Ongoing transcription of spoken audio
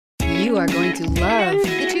You are going to love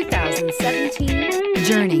the 2017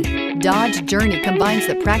 Journey. Dodge Journey combines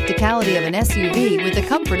the practicality of an SUV with the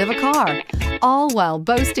comfort of a car, all while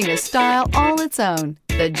boasting a style all its own.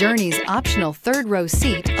 The Journey's optional third-row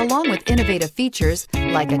seat, along with innovative features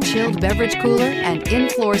like a chilled beverage cooler and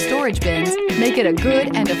in-floor storage bins, make it a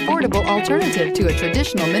good and affordable alternative to a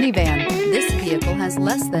traditional minivan. This vehicle has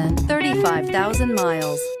less than 35,000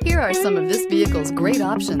 miles. Here are some of this vehicle's great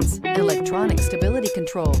options: electronic stability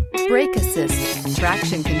control, brake assist,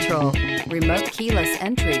 traction control, remote keyless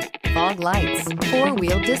entry, fog lights,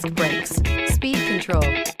 four-wheel disc brakes, speed control,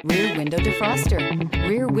 rear window defroster,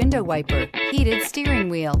 rear window wiper, heated steering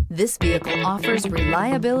wheel. This vehicle offers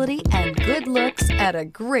reliability and good looks at a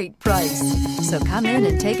great price. So come in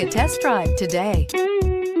and take a test drive today.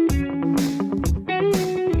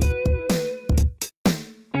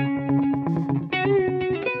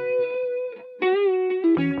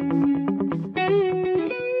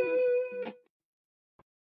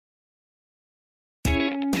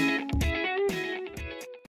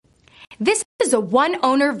 This is a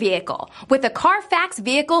one-owner vehicle with a Carfax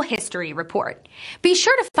Vehicle History Report. Be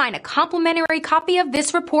sure to find a complimentary copy of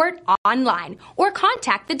this report online or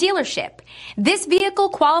contact the dealership. This vehicle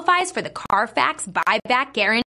qualifies for the Carfax Buyback Guarantee.